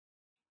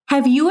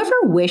Have you ever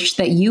wished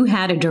that you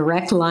had a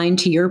direct line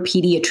to your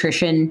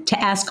pediatrician to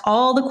ask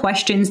all the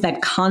questions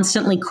that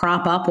constantly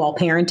crop up while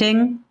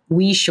parenting?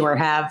 We sure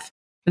have.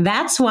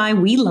 That's why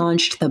we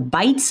launched the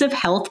Bites of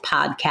Health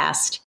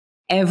podcast.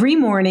 Every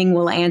morning,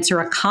 we'll answer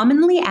a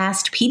commonly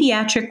asked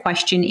pediatric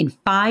question in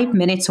 5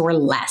 minutes or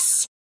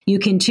less. You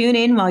can tune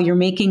in while you're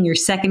making your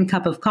second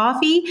cup of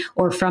coffee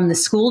or from the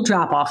school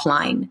drop-off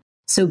line.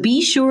 So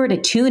be sure to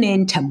tune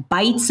in to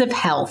Bites of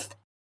Health,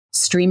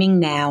 streaming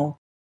now.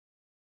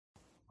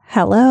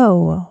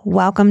 Hello,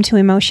 welcome to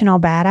Emotional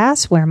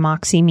Badass, where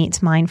Moxie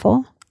meets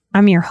mindful.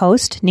 I'm your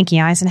host,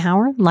 Nikki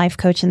Eisenhower, life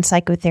coach and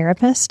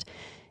psychotherapist.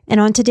 And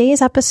on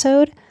today's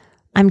episode,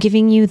 I'm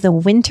giving you the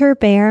Winter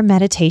Bear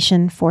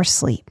Meditation for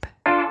Sleep.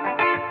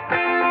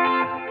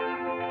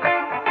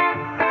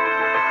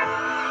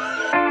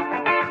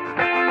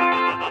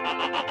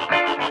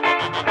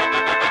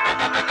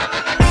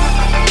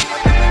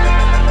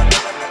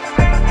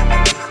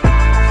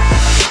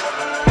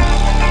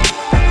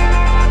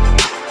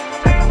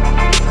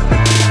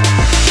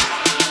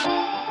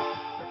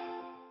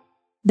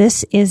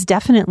 This is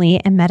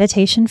definitely a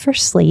meditation for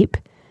sleep.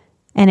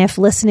 And if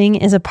listening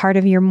is a part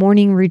of your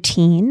morning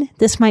routine,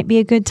 this might be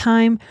a good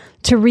time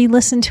to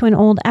re-listen to an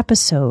old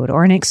episode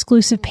or an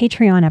exclusive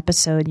Patreon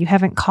episode you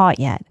haven't caught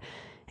yet,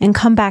 and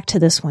come back to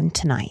this one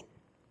tonight.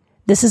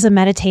 This is a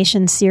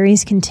meditation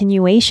series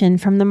continuation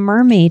from the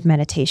mermaid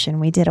meditation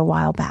we did a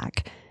while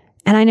back.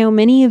 And I know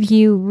many of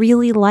you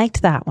really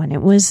liked that one.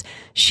 It was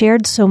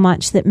shared so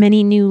much that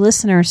many new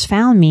listeners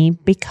found me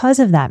because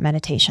of that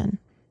meditation.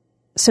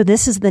 So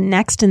this is the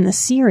next in the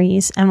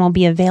series and will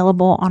be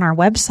available on our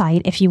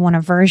website if you want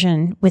a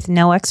version with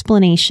no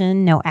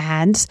explanation, no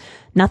ads,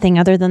 nothing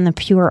other than the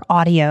pure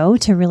audio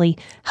to really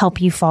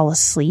help you fall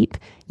asleep.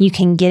 You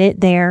can get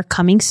it there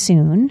coming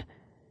soon.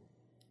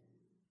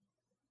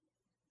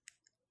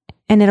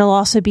 And it'll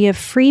also be a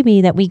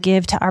freebie that we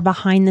give to our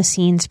behind the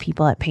scenes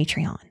people at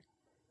Patreon.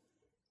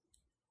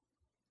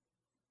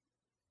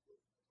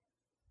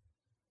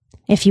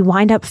 If you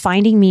wind up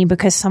finding me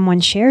because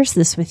someone shares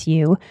this with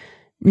you,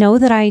 know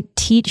that I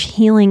teach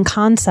healing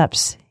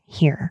concepts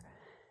here,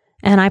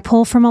 and I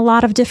pull from a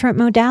lot of different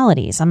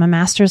modalities. I'm a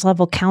master's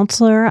level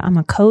counselor. I'm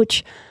a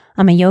coach.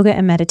 I'm a yoga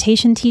and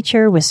meditation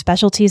teacher with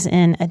specialties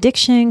in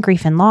addiction,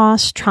 grief and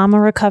loss, trauma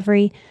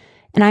recovery,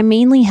 and I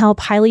mainly help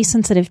highly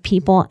sensitive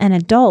people and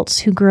adults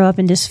who grew up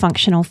in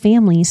dysfunctional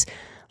families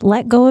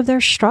let go of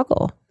their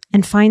struggle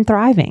and find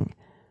thriving.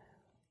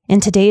 In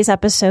today's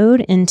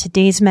episode, in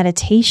today's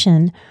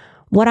meditation,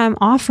 what I'm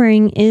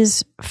offering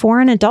is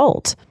for an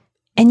adult.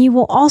 And you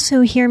will also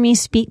hear me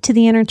speak to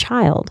the inner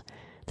child.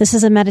 This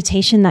is a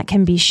meditation that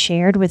can be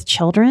shared with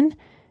children,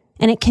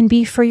 and it can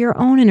be for your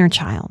own inner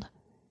child,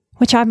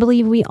 which I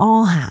believe we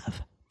all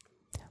have.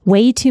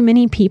 Way too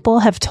many people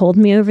have told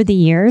me over the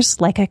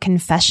years, like a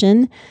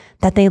confession,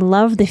 that they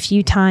love the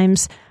few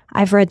times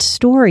I've read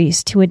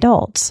stories to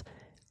adults.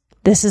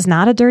 This is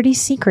not a dirty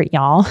secret,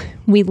 y'all.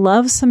 We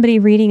love somebody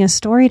reading a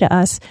story to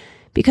us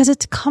because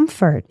it's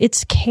comfort,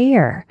 it's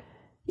care,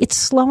 it's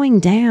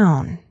slowing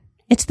down.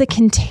 It's the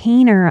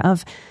container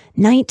of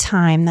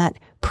nighttime, that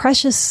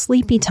precious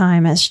sleepy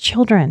time as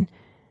children,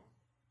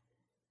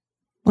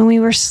 when we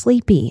were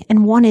sleepy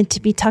and wanted to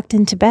be tucked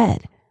into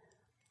bed.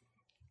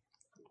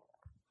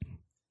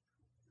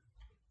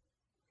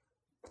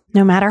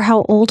 No matter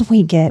how old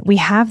we get, we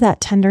have that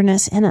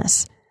tenderness in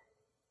us,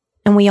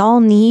 and we all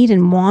need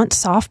and want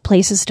soft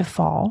places to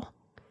fall.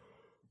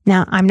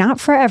 Now, I'm not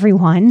for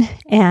everyone,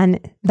 and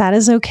that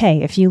is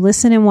okay. If you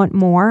listen and want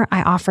more,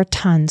 I offer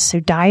tons, so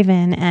dive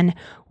in and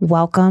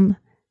welcome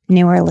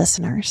newer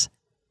listeners.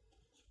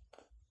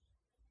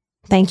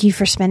 Thank you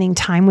for spending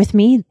time with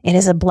me. It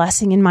is a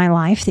blessing in my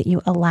life that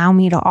you allow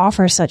me to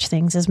offer such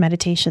things as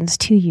meditations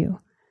to you.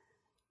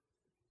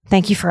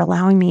 Thank you for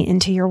allowing me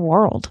into your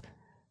world,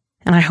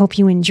 and I hope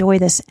you enjoy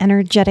this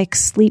energetic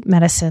sleep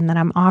medicine that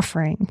I'm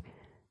offering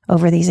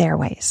over these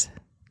airways.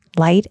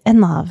 Light and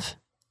love,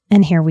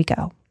 and here we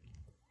go.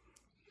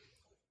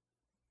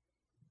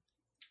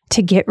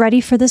 To get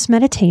ready for this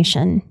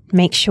meditation,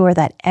 make sure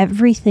that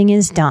everything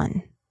is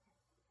done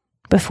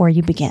before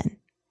you begin.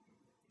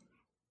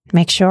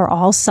 Make sure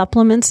all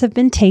supplements have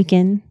been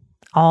taken,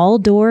 all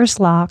doors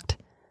locked,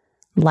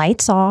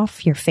 lights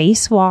off, your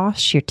face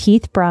washed, your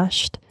teeth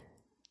brushed,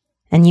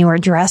 and you are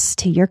dressed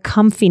to your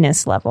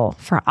comfiness level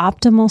for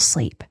optimal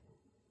sleep.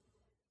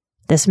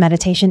 This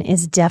meditation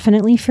is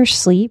definitely for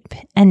sleep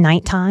and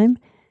nighttime,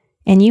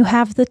 and you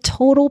have the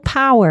total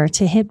power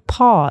to hit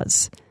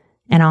pause,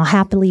 and I'll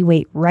happily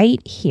wait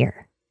right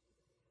here.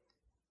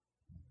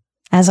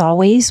 As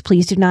always,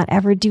 please do not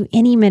ever do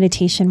any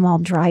meditation while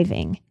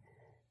driving,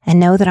 and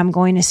know that I'm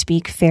going to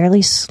speak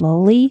fairly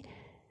slowly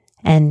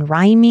and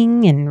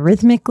rhyming and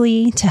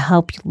rhythmically to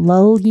help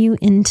lull you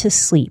into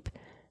sleep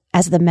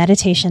as the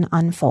meditation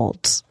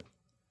unfolds.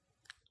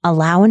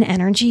 Allow an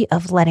energy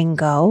of letting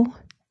go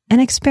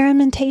and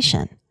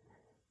experimentation,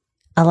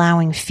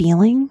 allowing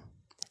feeling,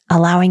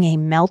 allowing a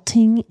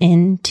melting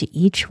into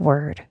each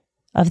word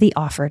of the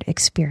offered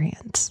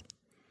experience.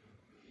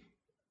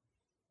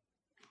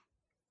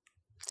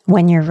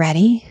 When you're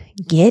ready,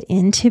 get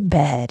into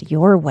bed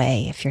your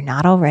way if you're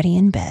not already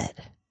in bed.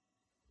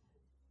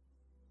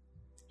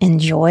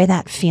 Enjoy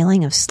that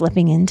feeling of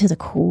slipping into the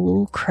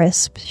cool,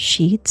 crisp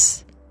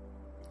sheets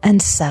and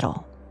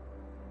settle.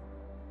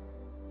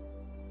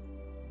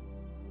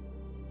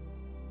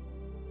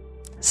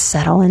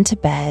 Settle into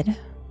bed,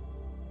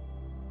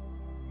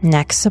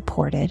 neck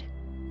supported.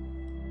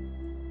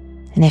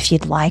 And if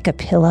you'd like a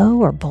pillow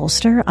or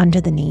bolster under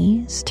the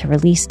knees to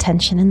release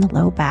tension in the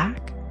low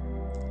back,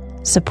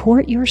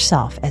 support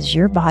yourself as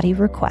your body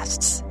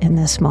requests in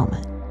this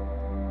moment.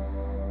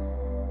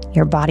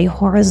 Your body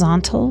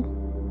horizontal,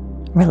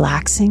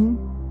 relaxing,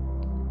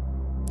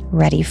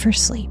 ready for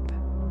sleep.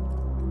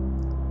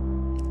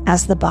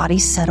 As the body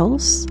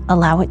settles,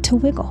 allow it to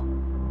wiggle.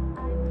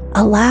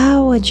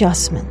 Allow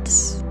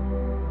adjustments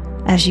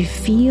as you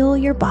feel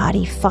your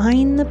body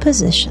find the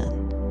position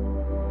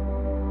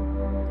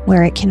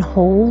where it can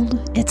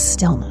hold its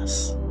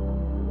stillness.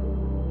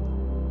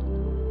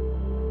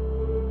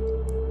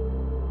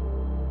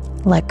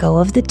 Let go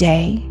of the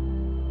day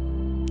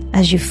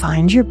as you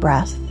find your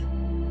breath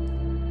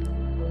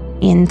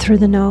in through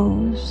the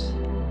nose,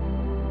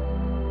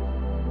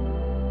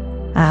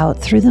 out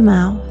through the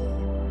mouth,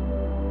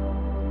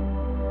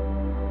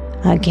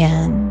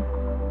 again,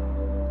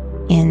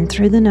 in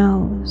through the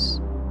nose,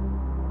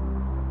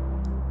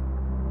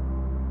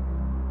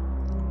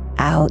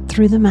 out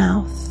through the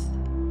mouth,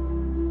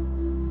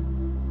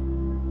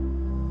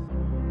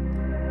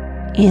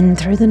 in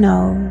through the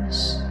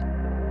nose,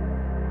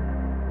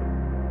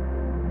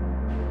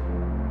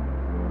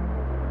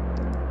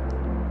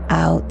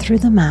 out through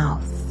the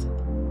mouth,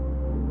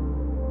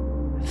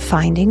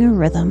 finding a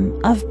rhythm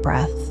of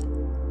breath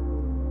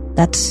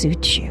that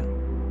suits you.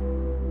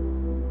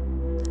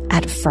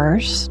 At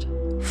first,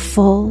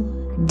 full,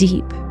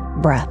 deep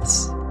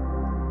breaths,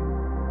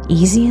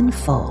 easy and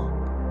full,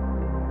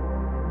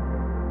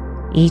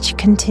 each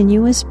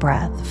continuous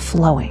breath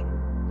flowing.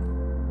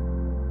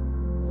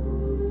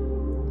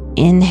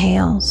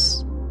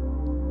 Inhales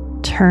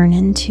turn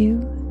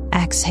into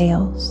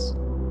exhales,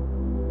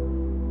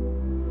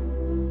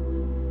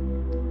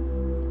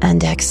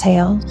 and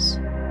exhales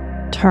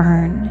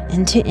turn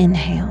into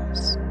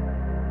inhales,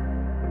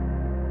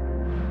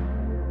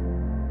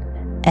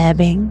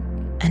 ebbing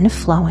and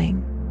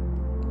flowing,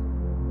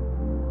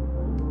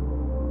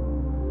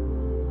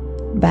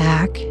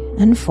 back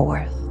and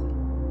forth,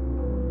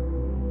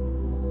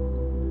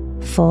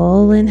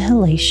 full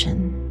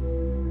inhalation,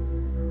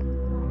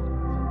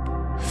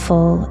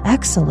 full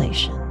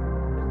exhalation.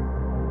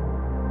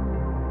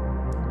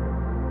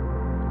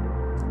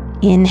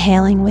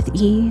 Inhaling with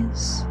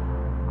ease,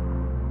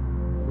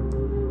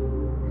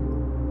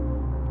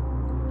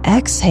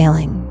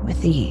 exhaling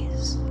with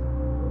ease,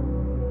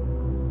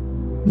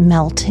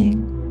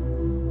 melting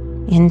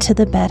into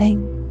the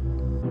bedding,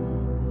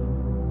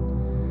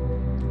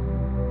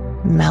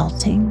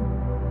 melting,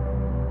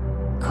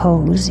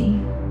 cozy,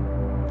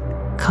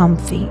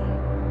 comfy,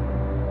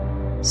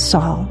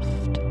 soft.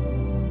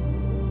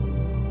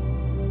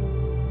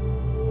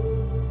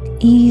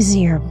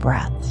 Easier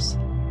breaths,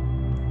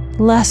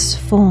 less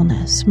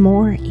fullness,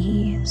 more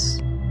ease.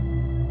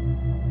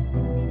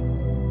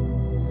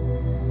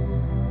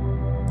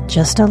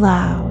 Just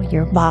allow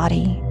your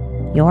body,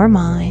 your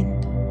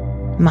mind,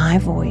 my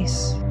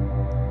voice.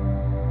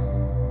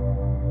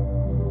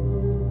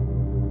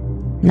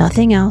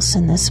 Nothing else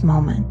in this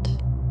moment,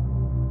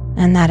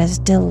 and that is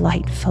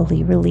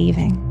delightfully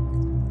relieving.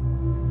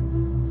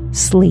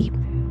 Sleep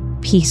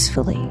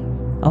peacefully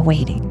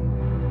awaiting.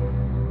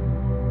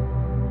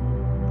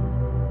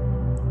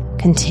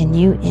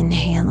 Continue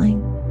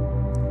inhaling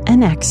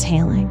and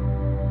exhaling,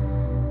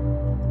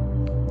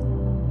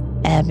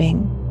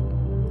 ebbing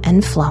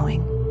and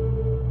flowing.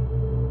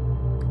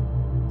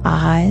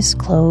 Eyes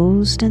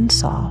closed and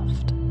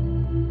soft.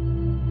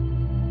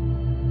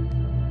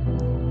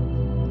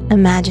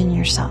 Imagine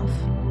yourself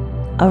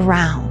a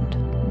round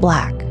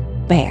black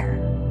bear.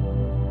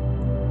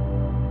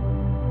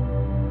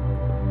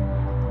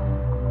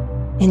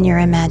 In your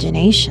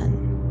imagination,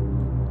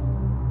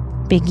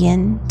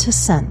 begin to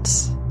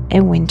sense a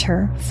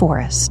winter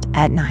forest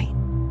at night.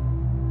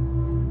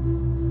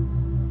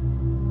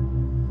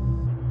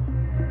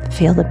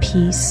 Feel the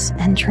peace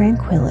and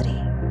tranquility.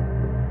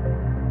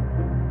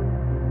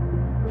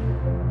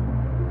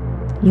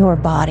 Your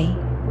body,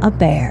 a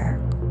bear,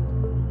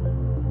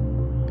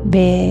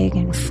 big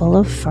and full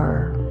of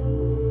fur,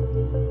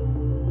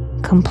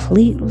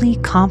 completely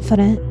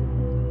confident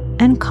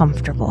and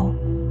comfortable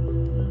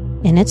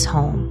in its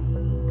home,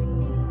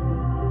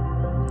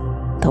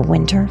 the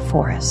winter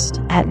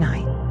forest at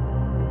night.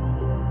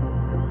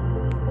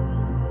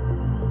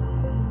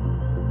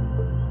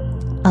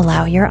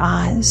 Allow your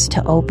eyes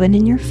to open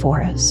in your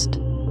forest.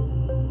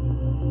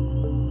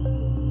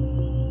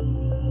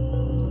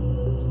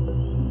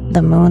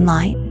 The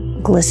moonlight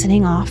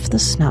glistening off the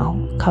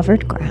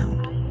snow-covered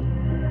ground.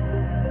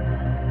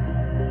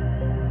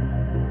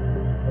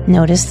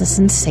 Notice the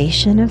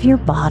sensation of your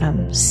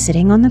bottom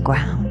sitting on the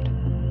ground.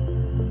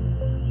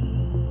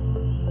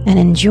 An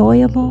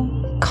enjoyable,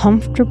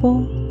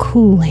 comfortable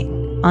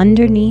cooling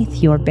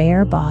underneath your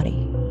bare body.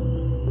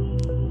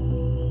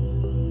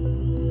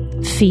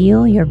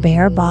 Feel your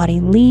bare body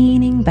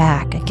leaning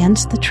back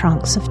against the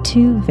trunks of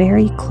two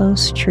very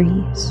close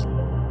trees.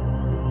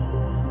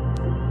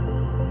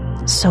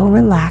 So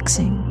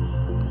relaxing,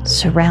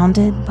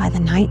 surrounded by the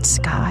night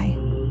sky.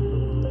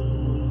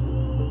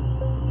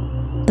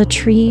 The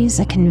trees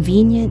a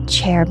convenient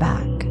chair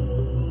back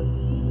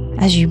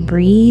as you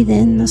breathe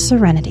in the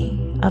serenity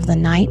of the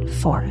night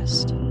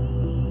forest.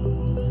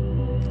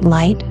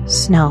 Light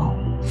snow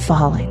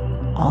falling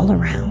all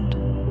around.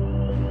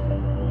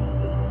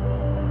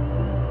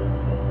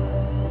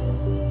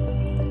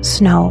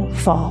 Snow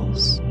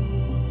falls.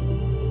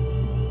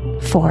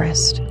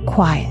 Forest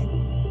quiet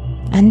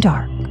and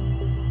dark.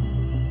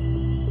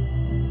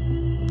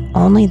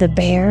 Only the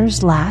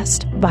bear's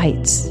last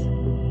bites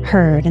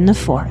heard in the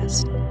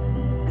forest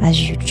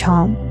as you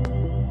chomp,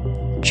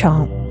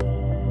 chomp,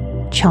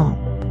 chomp.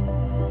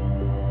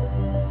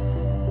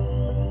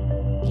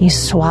 You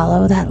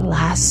swallow that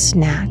last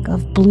snack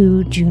of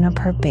blue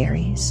juniper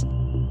berries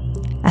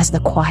as the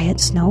quiet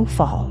snow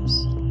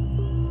falls.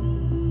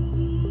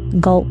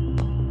 Gulp.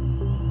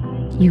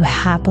 You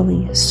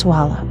happily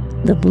swallow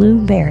the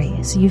blue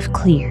berries you've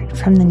cleared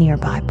from the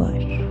nearby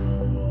bush.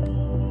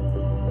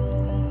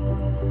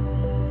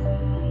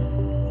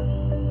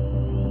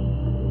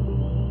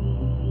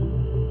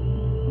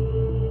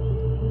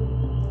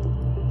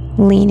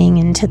 Leaning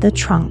into the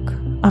trunk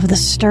of the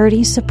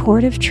sturdy,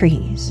 supportive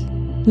trees,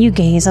 you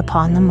gaze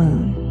upon the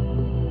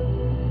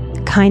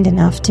moon, kind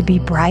enough to be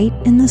bright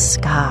in the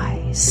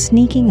sky,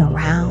 sneaking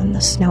around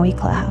the snowy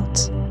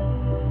clouds.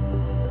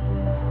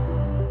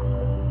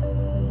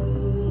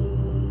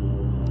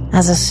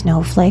 As a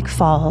snowflake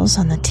falls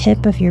on the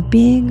tip of your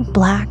big,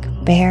 black,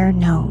 bare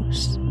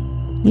nose,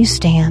 you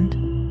stand,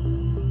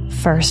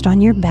 first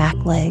on your back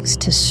legs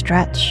to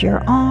stretch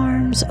your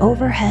arms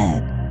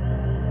overhead,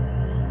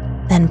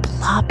 then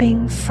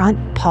plopping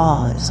front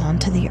paws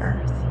onto the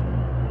earth.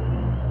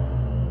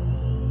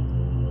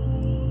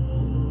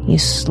 You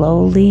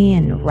slowly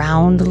and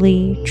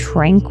roundly,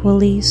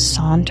 tranquilly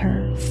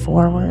saunter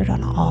forward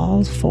on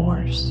all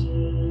fours.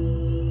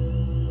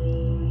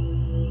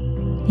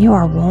 You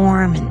are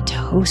warm and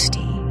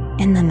toasty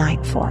in the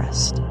night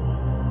forest.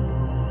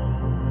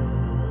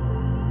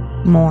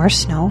 More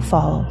snow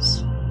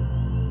falls.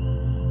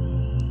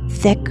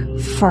 Thick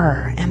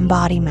fur and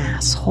body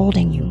mass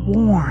holding you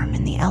warm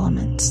in the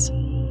elements.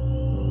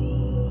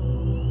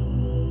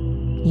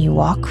 You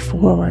walk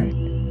forward.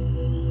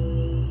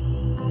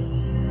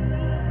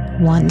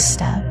 One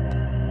step,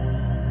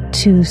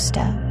 2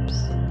 steps.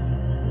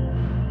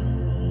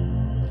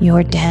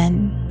 Your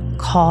den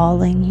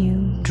calling you,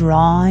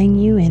 drawing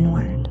you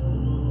inward.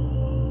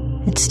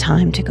 It's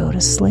time to go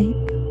to sleep.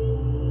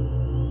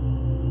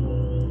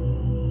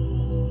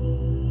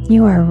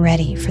 You are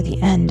ready for the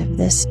end of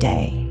this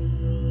day.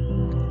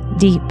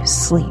 Deep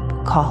sleep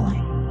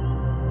calling.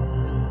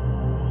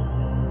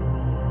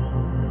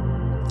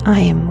 I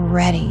am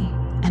ready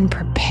and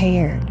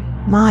prepared.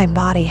 My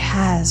body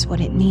has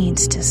what it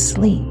needs to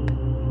sleep.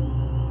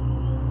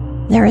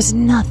 There is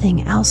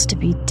nothing else to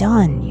be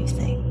done, you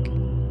think.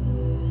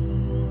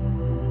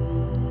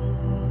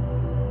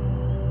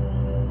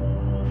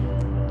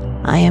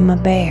 I am a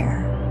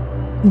bear,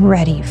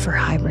 ready for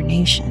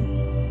hibernation,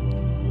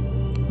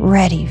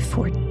 ready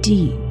for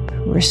deep,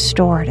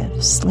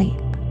 restorative sleep.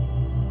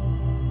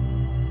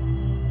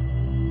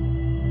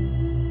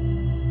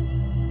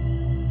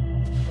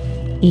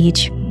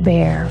 Each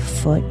bare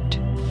foot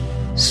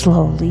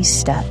slowly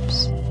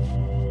steps,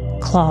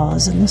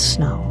 claws in the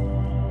snow,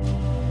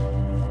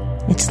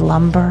 its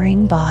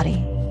lumbering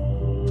body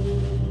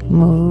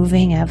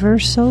moving ever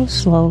so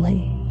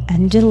slowly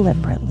and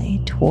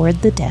deliberately toward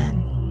the den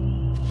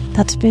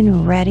that's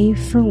been ready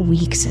for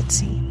weeks, it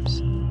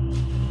seems.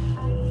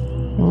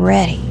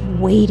 Ready,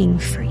 waiting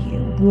for you,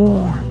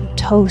 warm,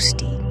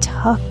 toasty,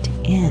 tucked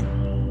in.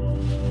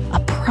 A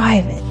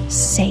private,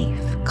 safe,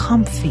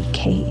 comfy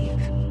cave.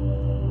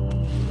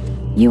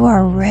 You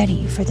are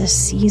ready for the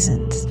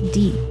season's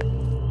deep,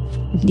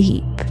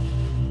 deep,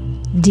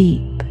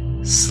 deep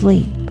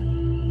sleep.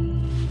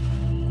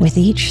 With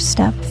each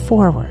step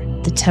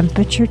forward, the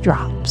temperature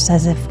drops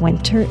as if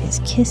winter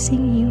is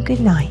kissing you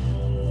goodnight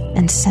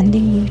and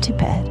sending you to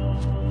bed.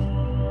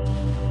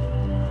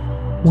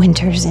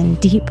 Winter's in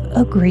deep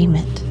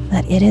agreement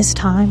that it is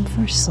time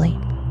for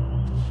sleep.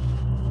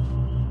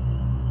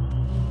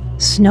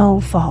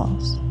 Snow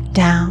falls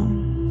down,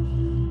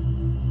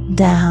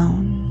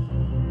 down,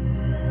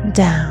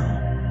 down.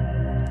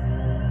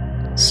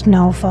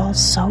 Snow falls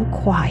so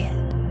quiet,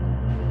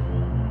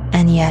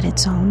 and yet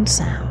its own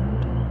sound.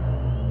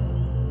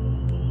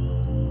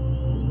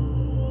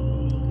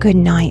 Good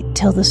night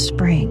till the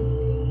spring,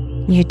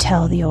 you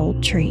tell the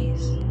old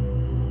trees.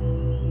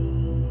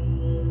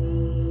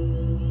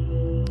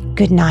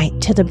 Good night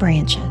to the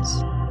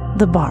branches,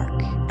 the bark,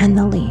 and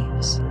the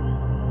leaves.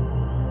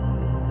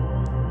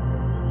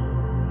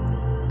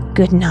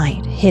 Good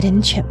night,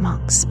 hidden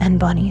chipmunks and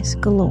bunnies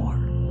galore.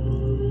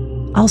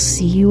 I'll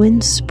see you in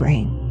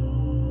spring,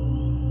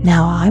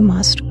 Now I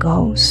must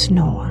go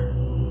snore.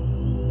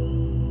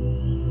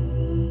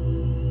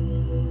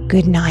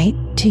 Good night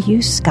to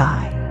you,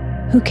 sky,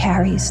 who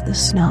carries the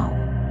snow.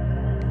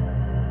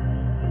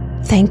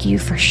 Thank you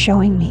for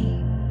showing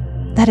me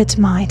that it's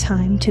my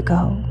time to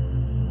go.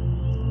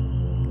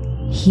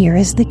 Here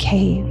is the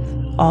cave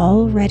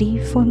all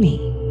ready for me.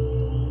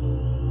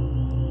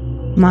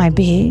 My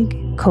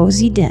big,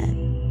 cozy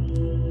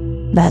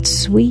den, that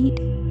sweet,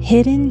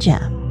 hidden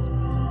gem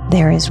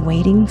there is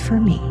waiting for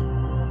me.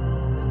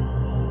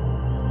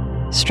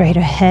 Straight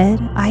ahead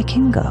I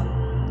can go.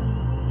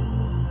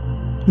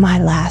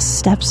 My last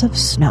steps of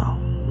snow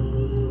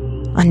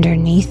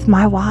underneath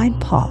my wide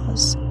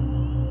paws.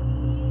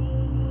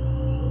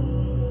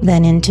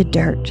 Then into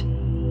dirt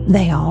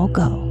they all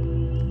go.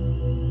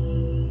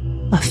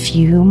 A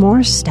few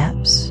more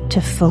steps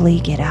to fully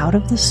get out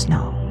of the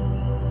snow.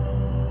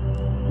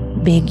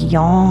 Big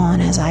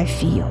yawn as I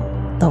feel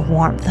the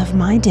warmth of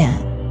my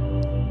den.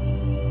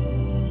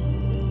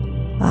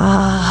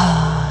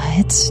 Ah,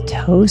 it's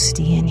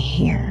toasty in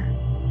here,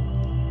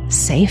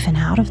 safe and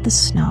out of the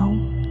snow.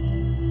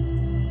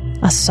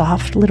 A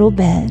soft little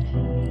bed,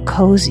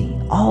 cozy,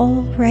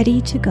 all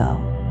ready to go.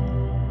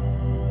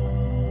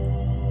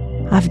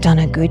 I've done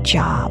a good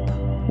job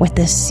with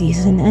this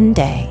season and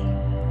day.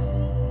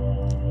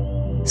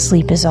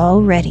 Sleep is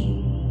all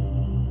ready,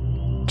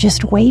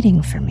 just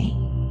waiting for me.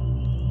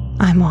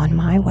 I'm on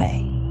my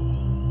way.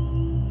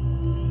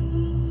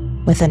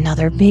 With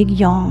another big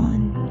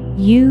yawn,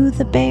 you,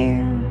 the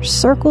bear,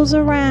 circles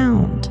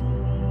around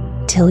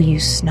till you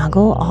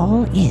snuggle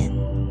all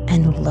in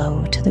and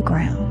low to the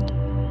ground.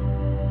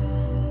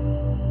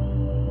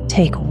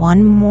 Take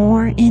one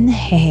more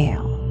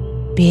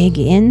inhale, big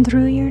in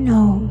through your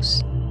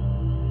nose,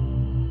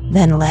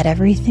 then let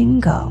everything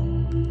go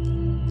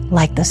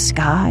like the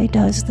sky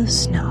does the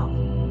snow.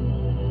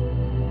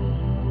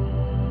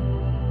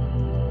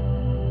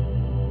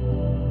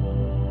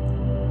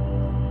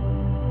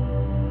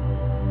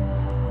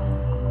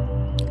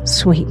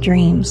 Sweet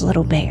dreams,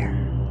 little bear.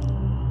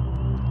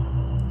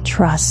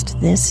 Trust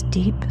this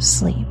deep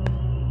sleep.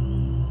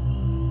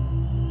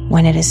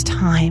 When it is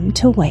time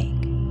to wake,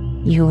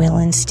 you will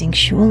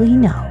instinctually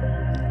know.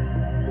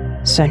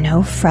 So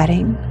no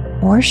fretting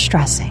or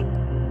stressing.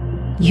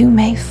 You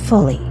may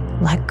fully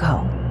let go.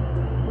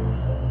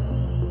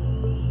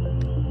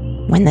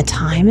 When the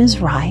time is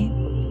right,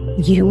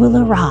 you will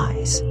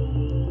arise.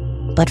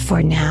 But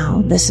for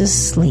now, this is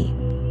sleep.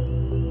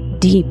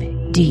 Deep,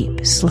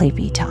 deep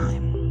sleepy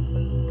time.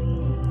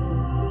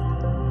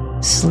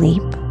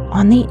 Sleep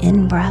on the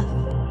in-breath.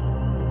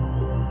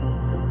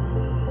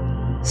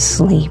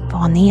 Sleep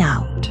on the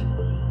out.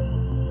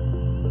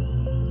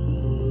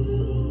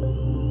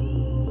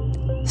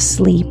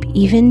 Sleep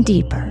even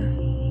deeper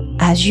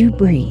as you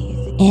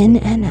breathe in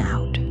and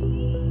out.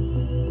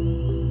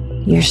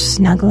 You're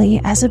snugly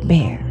as a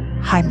bear,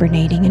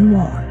 hibernating and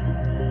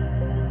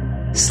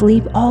warm.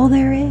 Sleep all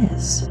there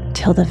is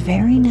till the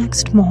very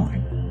next morn.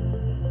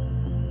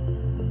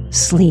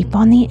 Sleep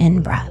on the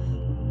in-breath.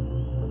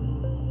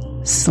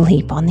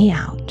 Sleep on the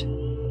out.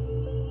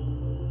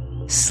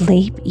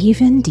 Sleep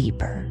even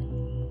deeper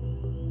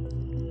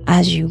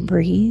as you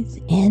breathe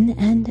in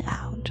and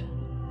out.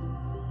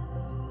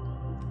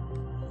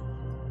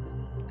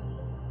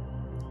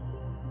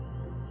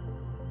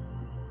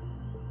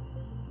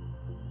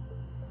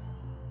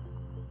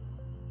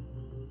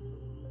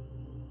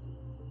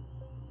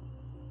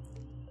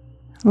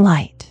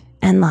 Light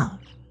and love,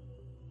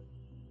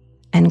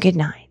 and good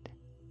night.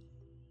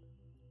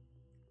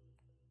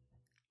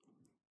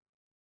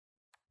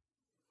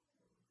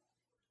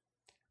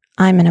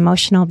 I'm an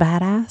emotional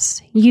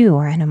badass, you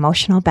are an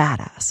emotional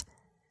badass,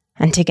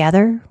 and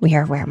together we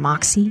are where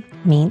Moxie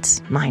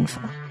meets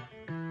mindful.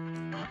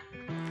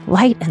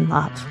 Light and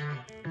love.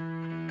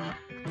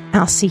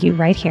 I'll see you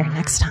right here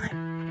next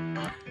time.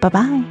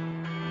 Bye-bye.